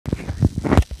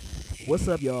What's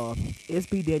up, y'all? It's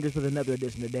P Dangerous with another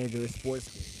edition of Dangerous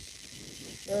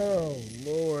Sports. Oh,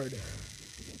 Lord.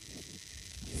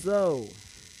 So,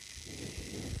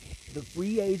 the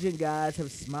free agent guys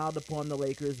have smiled upon the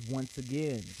Lakers once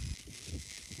again.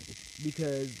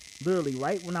 Because, literally,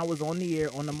 right when I was on the air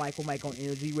on the Michael Mike on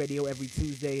Energy Radio every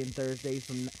Tuesday and Thursday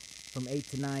from 8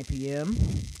 to 9 p.m.,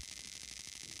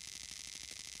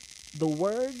 the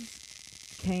words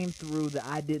came through that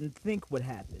I didn't think would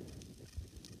happen.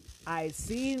 I had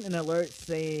seen an alert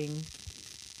saying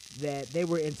that they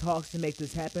were in talks to make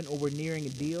this happen or were nearing a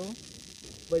deal.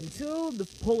 But until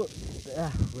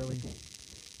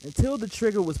until the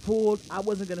trigger was pulled, I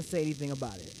wasn't going to say anything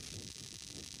about it.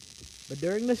 But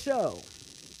during the show,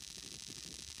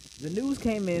 the news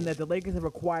came in that the Lakers have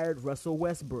acquired Russell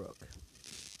Westbrook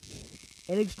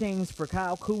in exchange for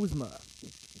Kyle Kuzma,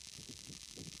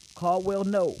 Caldwell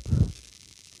Nope,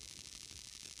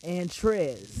 and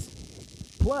Trez,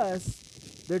 plus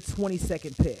their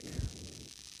 22nd pick.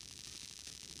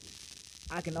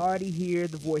 I can already hear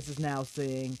the voices now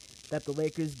saying that the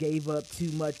Lakers gave up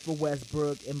too much for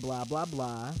Westbrook and blah, blah,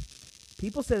 blah.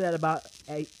 People say that about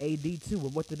AD too,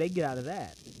 but what did they get out of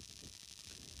that?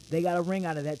 They got a ring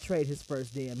out of that trade his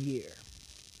first damn year.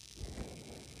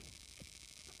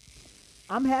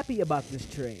 I'm happy about this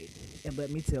trade, and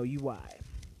let me tell you why.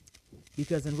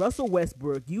 Because in Russell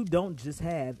Westbrook, you don't just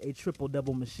have a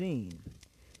triple-double machine,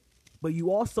 but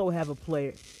you also have a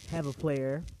player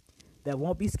that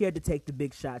won't be scared to take the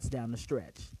big shots down the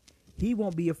stretch. He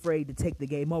won't be afraid to take the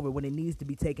game over when it needs to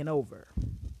be taken over.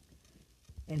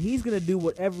 And he's going to do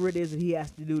whatever it is that he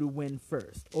has to do to win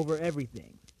first, over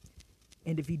everything.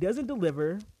 And if he doesn't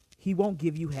deliver, he won't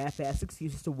give you half-ass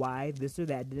excuses to why this or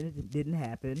that didn't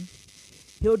happen.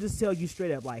 He'll just tell you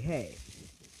straight up, like, hey,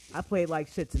 I played like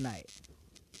shit tonight.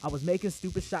 I was making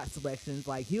stupid shot selections.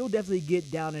 Like, he'll definitely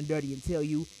get down and dirty and tell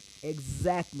you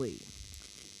exactly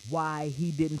why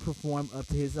he didn't perform up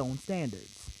to his own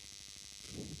standards.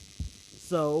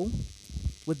 So,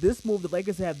 with this move, the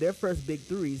Lakers have their first big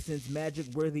three since Magic,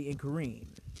 Worthy, and Kareem.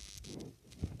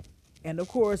 And of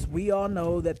course, we all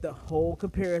know that the whole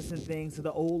comparison thing to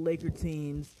the old Laker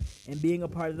teams and being a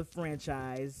part of the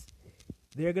franchise,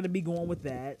 they're going to be going with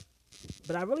that.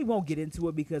 But I really won't get into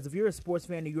it because if you're a sports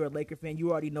fan or you're a Laker fan,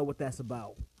 you already know what that's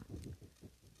about.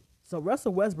 So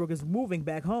Russell Westbrook is moving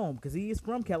back home because he is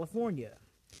from California.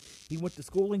 He went to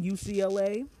school in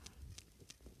UCLA.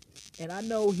 And I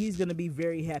know he's going to be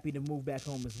very happy to move back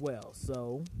home as well.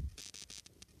 So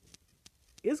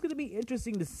it's going to be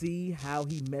interesting to see how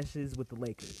he meshes with the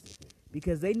Lakers.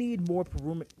 Because they need more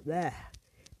perimeter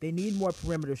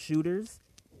shooters.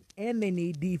 And they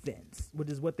need defense, which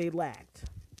is what they lacked.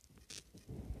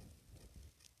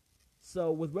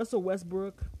 So with Russell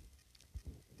Westbrook,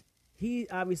 he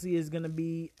obviously is going to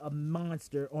be a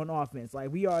monster on offense.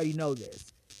 Like, we already know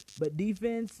this. But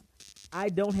defense, I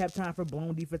don't have time for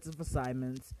blown defensive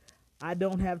assignments. I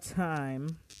don't have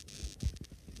time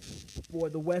for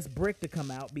the West brick to come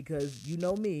out because, you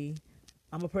know me,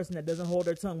 I'm a person that doesn't hold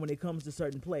their tongue when it comes to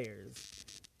certain players.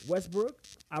 Westbrook,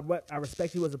 I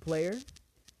respect you as a player,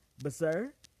 but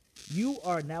sir, you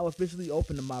are now officially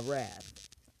open to my wrath.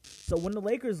 So when the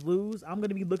Lakers lose, I'm going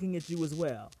to be looking at you as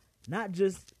well. Not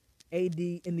just AD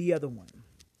and the other one.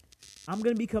 I'm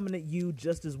going to be coming at you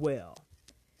just as well.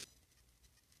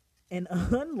 And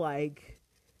unlike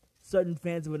certain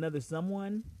fans of another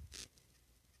someone,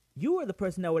 you are the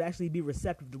person that would actually be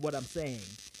receptive to what I'm saying.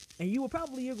 And you will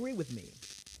probably agree with me.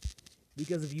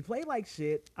 Because if you play like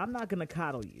shit, I'm not going to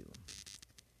coddle you.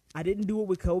 I didn't do it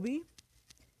with Kobe.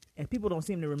 And people don't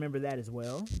seem to remember that as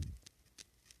well.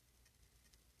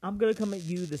 I'm going to come at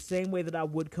you the same way that I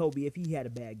would Kobe if he had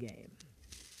a bad game.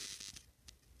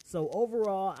 So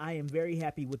overall, I am very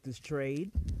happy with this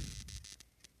trade.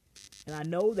 And I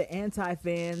know the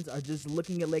anti-fans are just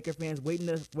looking at Laker fans,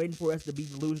 waiting for us to be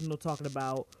delusional, talking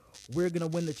about we're going to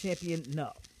win the champion.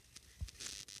 No.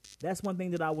 That's one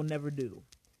thing that I will never do.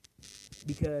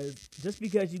 Because just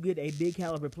because you get a big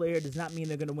caliber player does not mean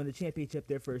they're going to win the championship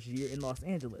their first year in Los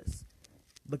Angeles.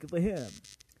 Look at him.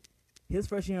 His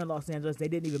first year in Los Angeles, they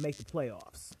didn't even make the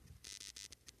playoffs.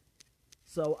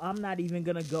 So I'm not even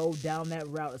going to go down that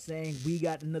route of saying we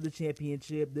got another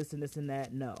championship, this and this and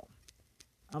that. No.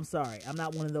 I'm sorry. I'm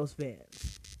not one of those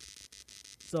fans.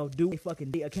 So do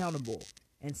fucking be accountable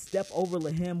and step over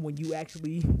him when you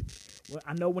actually...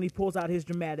 I know when he pulls out his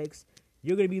dramatics,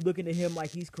 you're going to be looking at him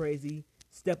like he's crazy.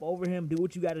 Step over him. Do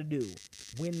what you got to do.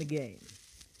 Win the game.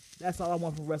 That's all I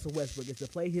want from Russell Westbrook is to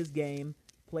play his game,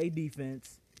 play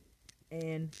defense,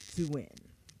 and to win.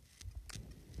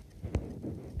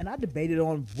 And I debated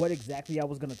on what exactly I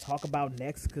was going to talk about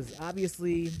next because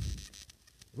obviously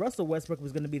Russell Westbrook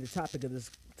was going to be the topic of this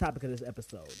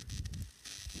episode.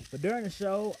 But during the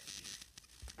show,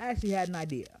 I actually had an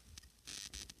idea.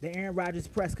 The Aaron Rodgers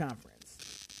press conference.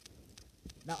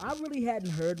 Now, I really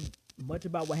hadn't heard much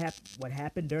about what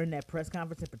happened during that press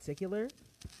conference in particular,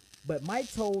 but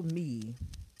Mike told me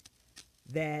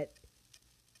that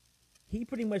he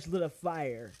pretty much lit a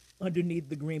fire underneath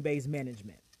the Green Bay's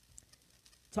management,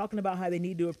 talking about how they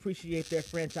need to appreciate their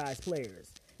franchise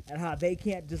players and how they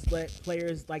can't just let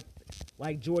players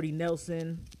like Jordy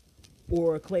Nelson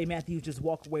or Clay Matthews just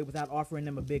walk away without offering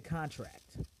them a big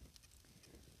contract.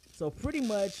 So pretty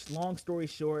much, long story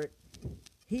short,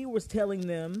 he was telling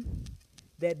them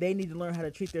that they need to learn how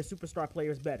to treat their superstar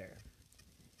players better.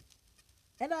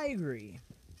 And I agree,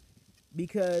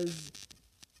 because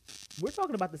we're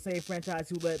talking about the same franchise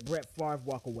who let Brett Favre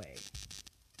walk away.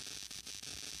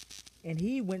 And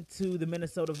he went to the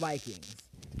Minnesota Vikings.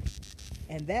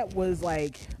 And that was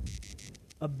like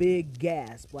a big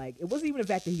gasp. Like, it wasn't even the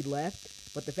fact that he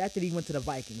left, but the fact that he went to the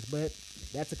Vikings. But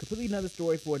that's a completely another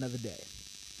story for another day.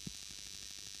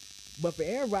 But for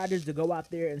Aaron Rodgers to go out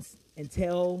there and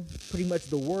tell pretty much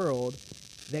the world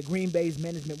that Green Bay's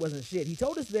management wasn't shit. He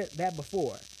told us that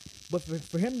before. But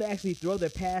for him to actually throw their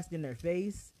past in their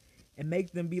face and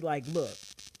make them be like, look,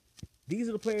 these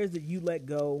are the players that you let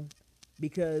go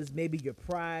because maybe your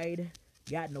pride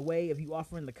got in the way of you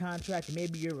offering the contract, and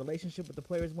maybe your relationship with the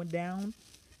players went down,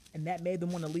 and that made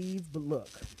them want to leave. But look,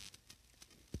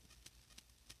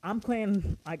 I'm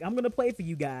going to play for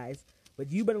you guys,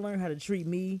 but you better learn how to treat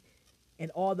me and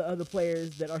all the other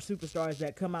players that are superstars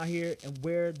that come out here and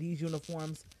wear these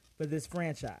uniforms for this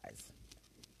franchise.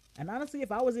 And honestly,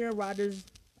 if I was Aaron Rodgers,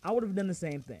 I would have done the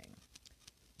same thing.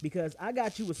 Because I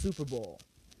got you a Super Bowl.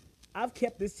 I've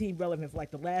kept this team relevant for like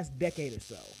the last decade or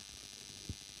so.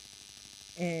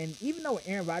 And even though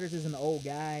Aaron Rodgers is an old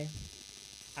guy,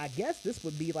 I guess this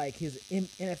would be like his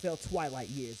NFL twilight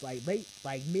years. Like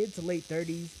mid to late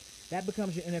 30s, that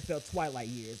becomes your NFL twilight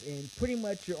years. And pretty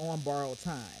much you're on borrowed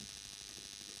time.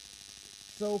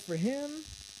 So for him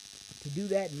to do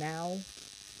that now,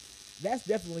 that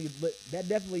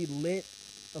definitely lit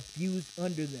a fuse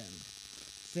under them,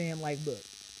 saying like, look,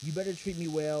 you better treat me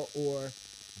well, or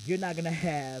you're not gonna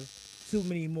have too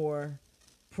many more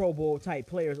Pro Bowl type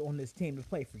players on this team to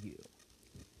play for you.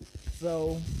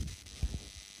 So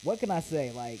what can I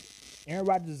say? Like, Aaron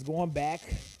Rodgers is going back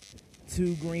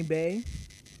to Green Bay,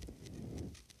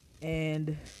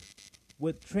 and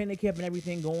with training camp and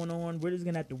everything going on, we're just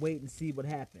gonna have to wait and see what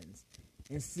happens,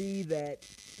 and see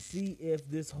if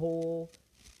this whole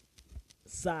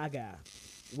saga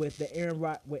with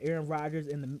Aaron Rodgers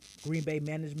and the Green Bay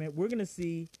management, we're gonna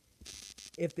see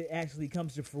if it actually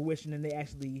comes to fruition and they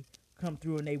actually come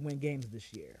through and they win games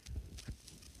this year.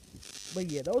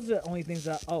 But yeah, those are the only things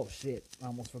I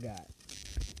almost forgot.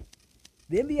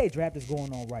 The NBA draft is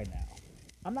going on right now.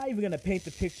 I'm not even going to paint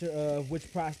the picture of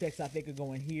which prospects I think are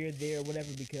going here, there, whatever,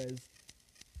 because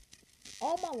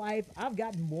all my life I've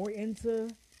gotten more into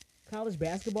college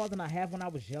basketball than I have when I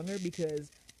was younger, because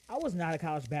I was not a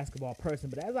college basketball person.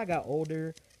 But as I got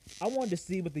older, I wanted to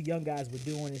see what the young guys were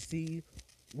doing and see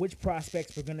which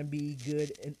prospects were going to be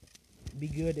good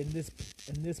in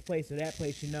this place or that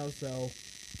place, you know. So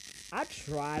I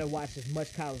try to watch as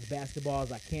much college basketball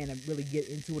as I can and really get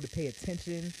into it to pay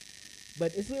attention.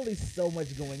 But it's really so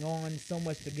much going on, so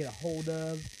much to get a hold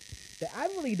of, that I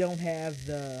really don't have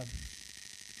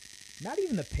not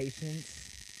even the patience,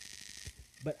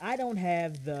 but I don't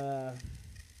have the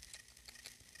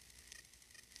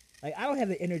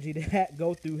energy to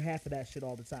go through half of that shit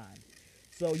all the time.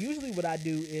 So usually what I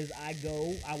do is I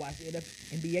watch the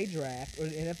NBA draft or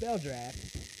the NFL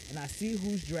draft, and I see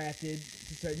who's drafted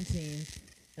to certain teams,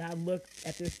 and I look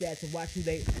at their stats and watch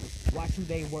who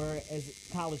they were as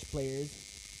college players,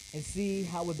 and see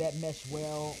how would that mesh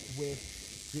well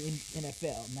with the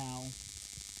NFL. Now,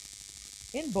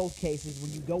 in both cases,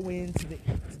 when you go into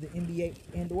the NBA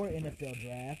and or NFL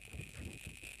draft,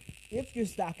 if your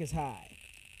stock is high,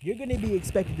 you're going to be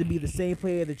expected to be the same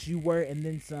player that you were and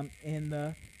then some in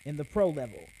the pro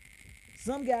level.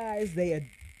 Some guys they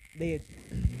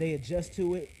adjust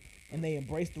to it and they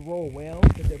embrace the role well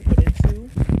that they're put into,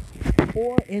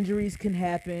 or injuries can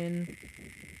happen,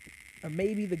 or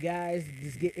maybe the guys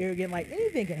just get arrogant. Like,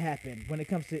 anything can happen when it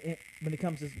comes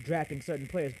to drafting certain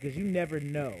players, because you never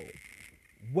know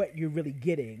what you're really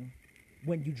getting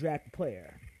when you draft a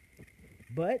player.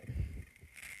 But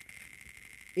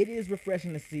it is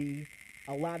refreshing to see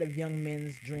a lot of young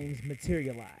men's dreams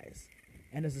materialize.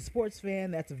 And as a sports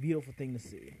fan, that's a beautiful thing to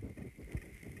see.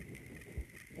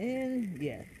 And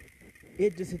yeah,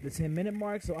 it just hit the 10-minute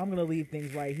mark, so I'm going to leave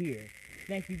things right here.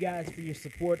 thank you guys for your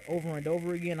support over and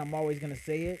over again. I'm always going to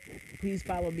say it. Please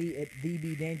follow me at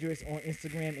DB on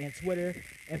Instagram and Twitter.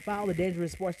 And follow the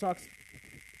Dangerous Sports Talks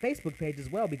Facebook page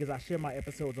as well, because I share my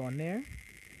episodes on there.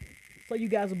 So you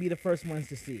guys will be the first ones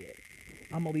to see it.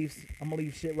 I'm gonna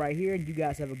leave shit right here, and you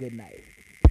guys have a good night.